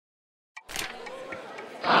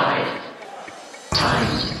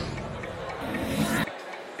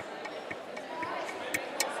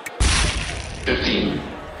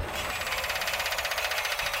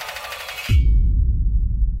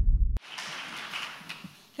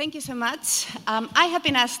Thank you so much. I have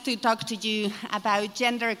been asked to talk to you about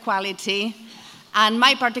gender equality and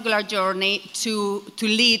my particular journey to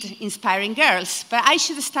lead Inspiring Girls. But I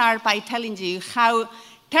should start by telling you how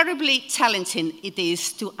terribly challenging it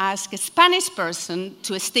is to ask a Spanish person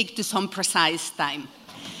to stick to some precise time.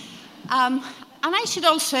 And I should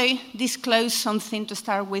also disclose something to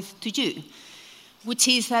start with to you, which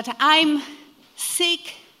is that I'm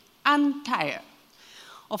sick and tired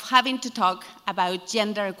of having to talk about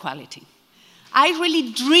gender equality. I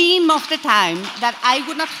really dream of the time that I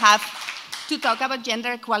would not have to talk about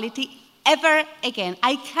gender equality ever again.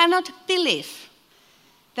 I cannot believe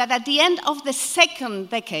that at the end of the second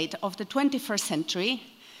decade of the 21st century,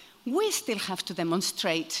 we still have to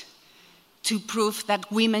demonstrate to prove that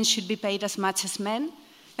women should be paid as much as men,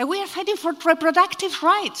 that we are fighting for reproductive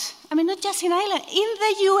rights. I mean, not just in Ireland, in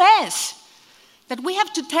the US, that we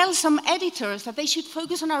have to tell some editors that they should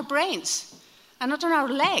focus on our brains and not on our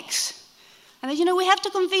legs. And that, we have to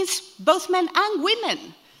convince both men and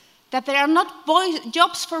women that there are not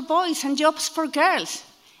jobs for boys and jobs for girls.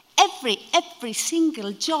 Every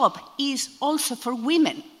single job is also for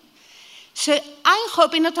women. So I'm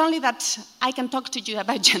hoping not only that I can talk to you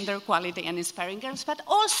about gender equality and Inspiring Girls, but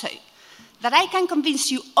also that I can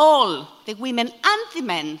convince you all, the women and the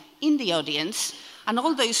men in the audience, and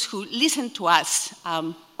all those who listen to us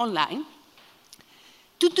online,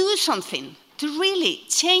 to do something, to really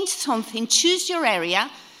change something, choose your area,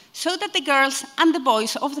 so that the girls and the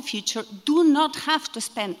boys of the future do not have to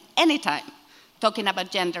spend any time talking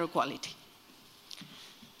about gender equality.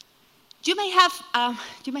 You may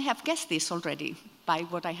have guessed this already by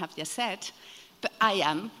what I have just said, but I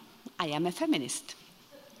am a feminist.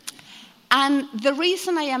 And the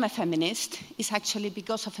reason I am a feminist is actually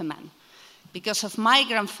because of a man. Because of my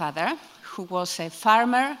grandfather, who was a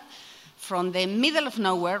farmer from the middle of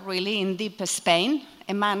nowhere, really, in deep Spain,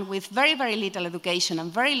 a man with very, very little education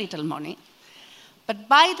and very little money. But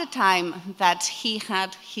by the time that he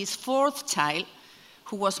had his fourth child,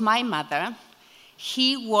 who was my mother,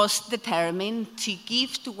 he was determined to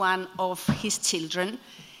give to one of his children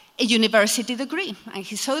a university degree. And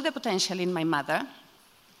he saw the potential in my mother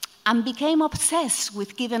and became obsessed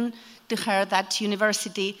with giving to her that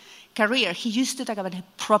university career. He used to talk about a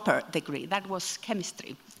proper degree. That was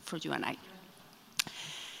chemistry for you and I.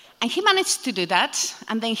 And he managed to do that,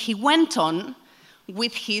 and then he went on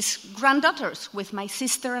with his granddaughters, with my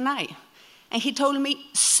sister and I. And he told me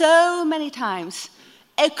so many times,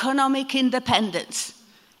 economic independence.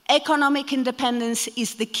 Economic independence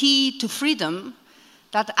is the key to freedom,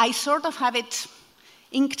 that I sort of have it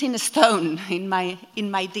inked in stone in my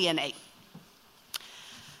DNA.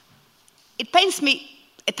 It pains me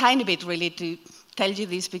a tiny bit, really, to tell you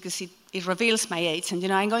this because it reveals my age. And,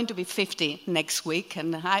 I'm going to be 50 next week,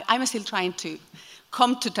 and I'm still trying to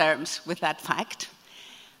come to terms with that fact.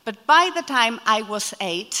 But by the time I was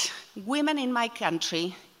 8, women in my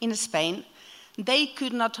country, in Spain, they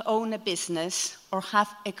could not own a business or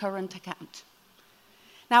have a current account.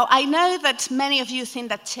 Now, I know that many of you think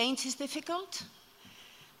that change is difficult,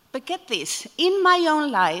 but get this. In my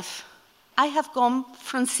own life, I have gone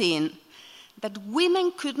from seeing that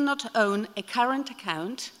women could not own a current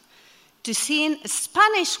account to seeing a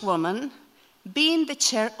Spanish woman being the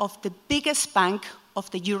chair of the biggest bank of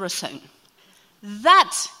the Eurozone.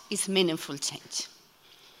 That is meaningful change.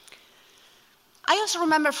 I also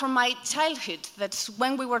remember from my childhood that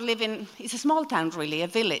when we were living, it's a small town really, a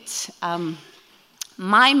village,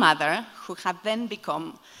 my mother, who had then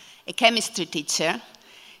become a chemistry teacher,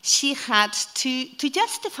 she had to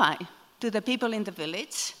justify to the people in the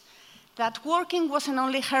village that working wasn't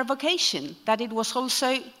only her vocation, that it was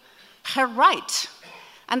also her right,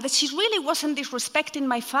 and that she really wasn't disrespecting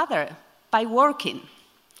my father by working.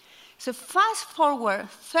 So fast forward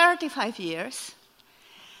 35 years,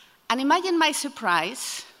 and imagine my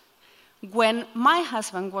surprise when my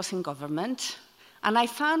husband was in government, and I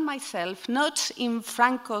found myself not in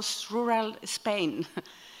Franco's rural Spain,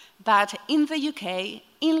 but in the UK,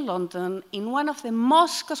 in London, in one of the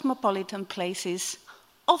most cosmopolitan places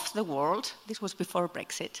of the world. This was before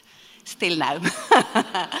Brexit, still now.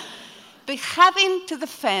 But having to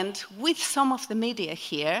defend, with some of the media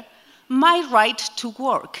here, my right to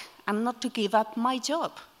work and not to give up my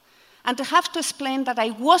job. And to have to explain that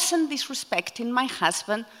I wasn't disrespecting my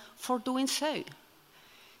husband for doing so.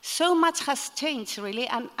 So much has changed, really,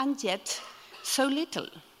 and yet so little.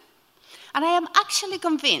 And I am actually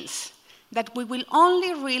convinced that we will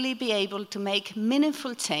only really be able to make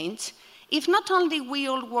meaningful change if not only we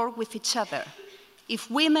all work with each other, if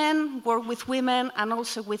women work with women and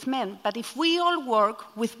also with men, but if we all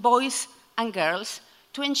work with boys and girls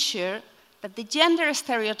to ensure that the gender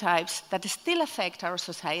stereotypes that still affect our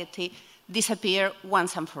society disappear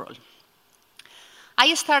once and for all.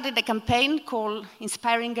 I started a campaign called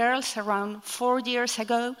Inspiring Girls around 4 years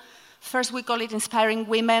ago. First we call it Inspiring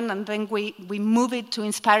Women, and then we move it to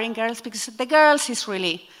Inspiring Girls, because the girls is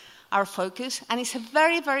really our focus, and it's a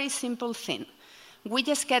very, very simple thing. We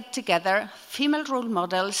just get together female role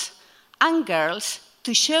models and girls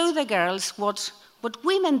to show the girls what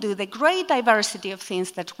women do, the great diversity of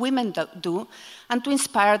things that women do, and to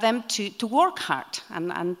inspire them to work hard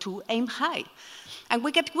and to aim high. And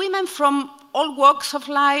we get women from all walks of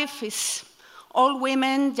life. It's all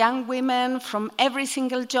women, young women from every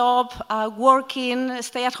single job, working,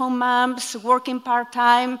 stay-at-home moms, working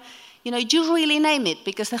part-time. You really name it,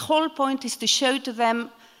 because the whole point is to show to them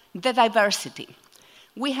the diversity.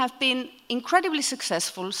 We have been incredibly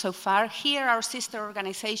successful so far. Here, our sister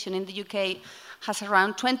organization in the UK has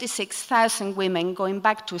around 26,000 women going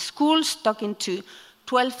back to schools, talking to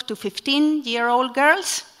 12 to 15-year-old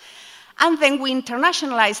girls. And then we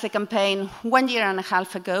internationalized the campaign 1.5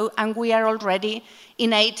 years ago, and we are already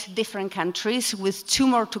in 8 different countries, with 2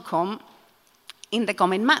 more to come in the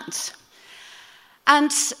coming months.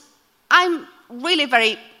 And I'm really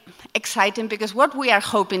very excited, because what we are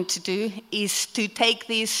hoping to do is to take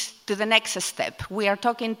this to the next step. We are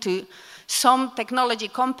talking to some technology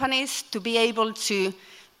companies to be able to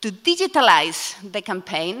digitalize the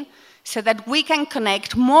campaign, so that we can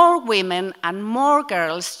connect more women and more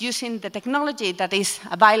girls using the technology that is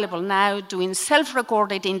available now, doing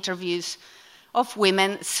self-recorded interviews of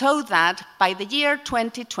women, so that by the year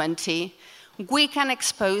 2020, we can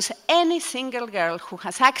expose any single girl who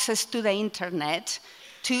has access to the internet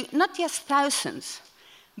to not just thousands,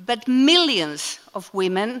 but millions of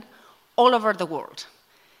women all over the world,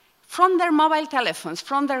 from their mobile telephones,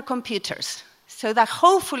 from their computers, so that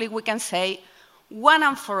hopefully we can say, one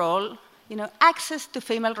and for all, access to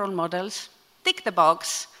female role models, tick the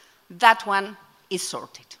box, that one is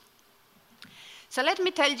sorted. So let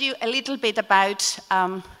me tell you a little bit about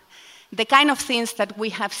the kind of things that we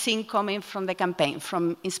have seen coming from the campaign,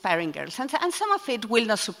 from Inspiring Girls. And some of it will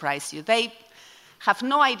not surprise you. They have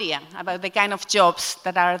no idea about the kind of jobs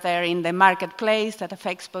that are there in the marketplace that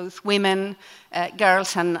affects both women,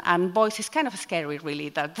 girls, and boys. It's kind of scary, really,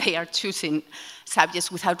 that they are choosing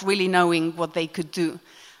subjects without really knowing what they could do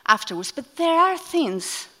afterwards. But there are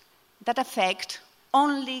things that affect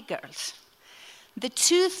only girls. The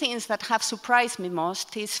 2 things that have surprised me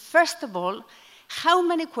most is, first of all, how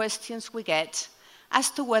many questions we get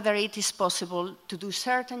as to whether it is possible to do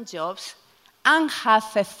certain jobs and have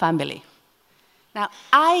a family. Now,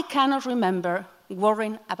 I cannot remember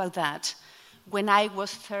worrying about that when I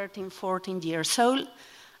was 13, 14 years old,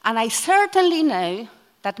 and I certainly know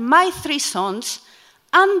that my 3 sons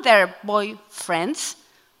and their boyfriends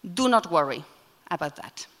do not worry about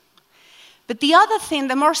that. But the other thing,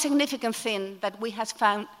 the more significant thing that we have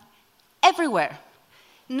found everywhere,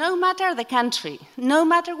 no matter the country, no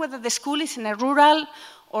matter whether the school is in a rural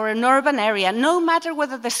or an urban area, no matter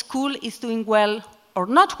whether the school is doing well or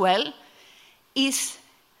not well, is,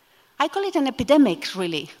 I call it an epidemic,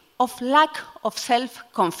 really, of lack of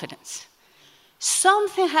self-confidence.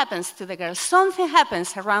 Something happens to the girls, something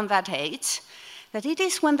happens around that age, that it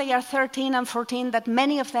is when they are 13 and 14 that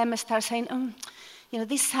many of them start saying,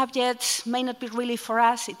 these subjects may not be really for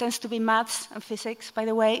us. It tends to be maths and physics, by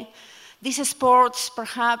the way. This sports,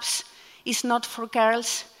 perhaps, is not for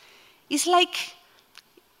girls. It's like,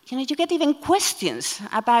 you get even questions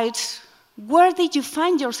about where did you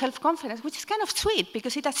find your self-confidence, which is kind of sweet,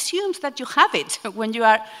 because it assumes that you have it when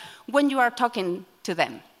you are talking to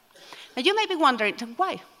them. Now, you may be wondering,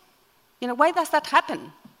 why? Why does that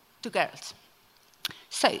happen to girls?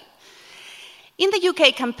 So, in the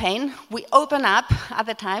UK campaign, we opened up, at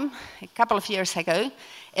the time, a couple of years ago,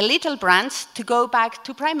 a little branch to go back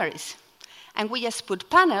to primaries. And we just put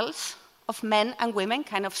panels of men and women,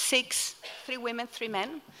 kind of 6, 3 women, 3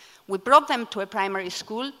 men. We brought them to a primary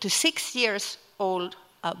school, to 6-year-old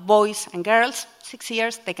boys and girls. 6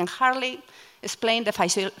 years, they can hardly explain the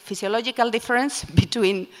physiological difference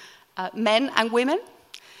between men and women.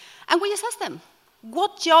 And we just asked them,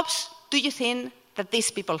 what jobs do you think that these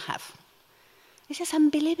people have? This is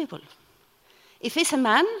unbelievable. If it's a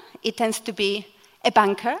man, it tends to be a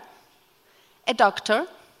banker, a doctor,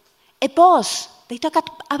 a boss. They talk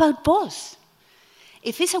about boss.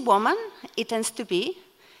 If it's a woman, it tends to be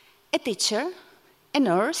a teacher, a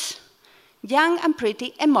nurse, young and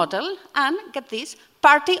pretty, a model, and, get this,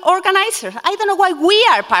 party organizer. I don't know why we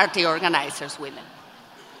are party organizers, women.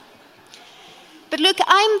 But look,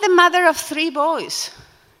 I'm the mother of 3 boys.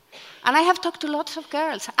 And I have talked to lots of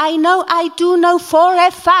girls. I do know for a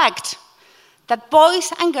fact that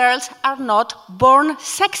boys and girls are not born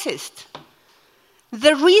sexist.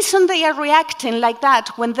 The reason they are reacting like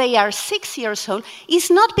that when they are 6 years old is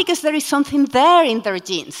not because there is something there in their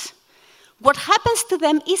genes. What happens to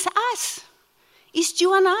them is us, is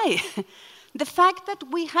you and I. The fact that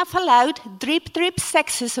we have allowed drip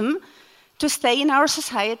sexism to stay in our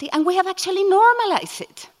society, and we have actually normalized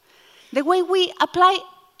it. The way we apply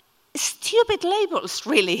stupid labels,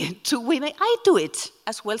 really, to women. I do it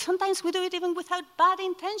as well. Sometimes we do it even without bad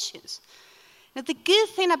intentions. Now, the good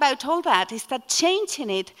thing about all that is that changing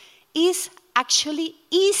it is actually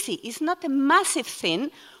easy. It's not a massive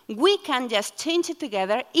thing. We can just change it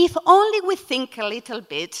together if only we think a little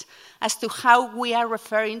bit as to how we are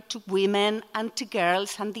referring to women and to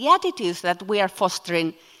girls and the attitudes that we are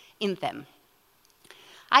fostering in them.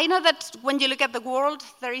 I know that when you look at the world,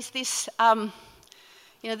 there is this,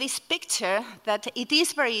 this picture that it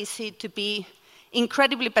is very easy to be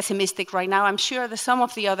incredibly pessimistic right now. I'm sure that some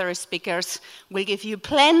of the other speakers will give you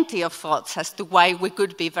plenty of thoughts as to why we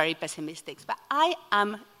could be very pessimistic. But I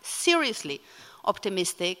am seriously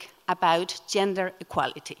optimistic about gender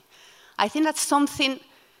equality. I think that something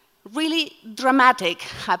really dramatic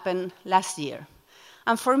happened last year.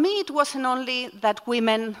 And for me, it wasn't only that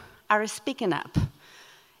women are speaking up.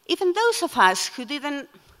 Even those of us who didn't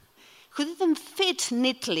fit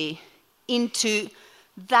neatly into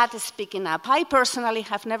that speaking up. I personally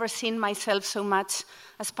have never seen myself so much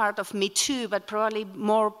as part of Me Too, but probably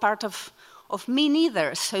more part of me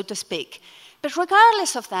neither, so to speak. But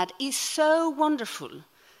regardless of that, it's so wonderful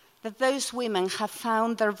that those women have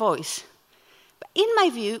found their voice. But in my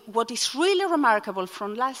view, what is really remarkable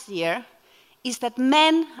from last year is that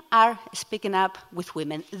men are speaking up with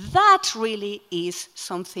women. That really is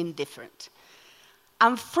something different.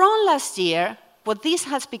 And from last year, what this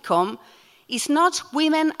has become is not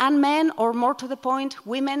women and men, or more to the point,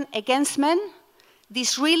 women against men.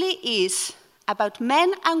 This really is about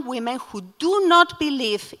men and women who do not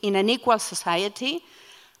believe in an equal society,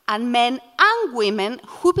 and men and women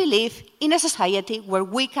who believe in a society where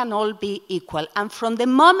we can all be equal. And from the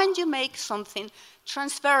moment you make something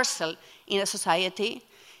transversal in a society,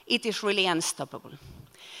 it is really unstoppable.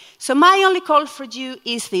 So my only call for you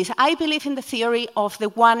is this. I believe in the theory of the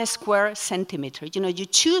 1 square centimeter. You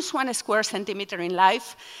choose 1 square centimeter in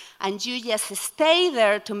life, and you just stay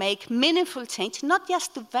there to make meaningful change, not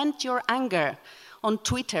just to vent your anger on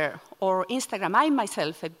Twitter or Instagram. I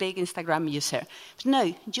myself, a big Instagram user.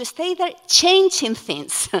 No, you stay there changing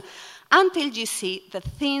things until you see that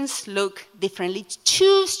things look differently.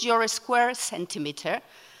 Choose your square centimeter,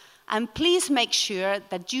 and please make sure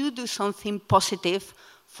that you do something positive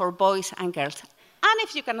for boys and girls. And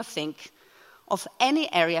if you cannot think of any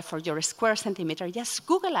area for your square centimeter, just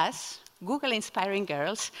Google us, Google Inspiring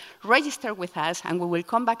Girls, register with us, and we will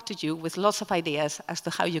come back to you with lots of ideas as to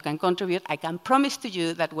how you can contribute. I can promise to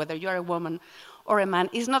you that whether you're a woman or a man,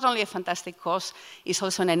 it's not only a fantastic cause, it's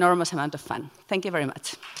also an enormous amount of fun. Thank you very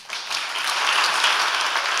much.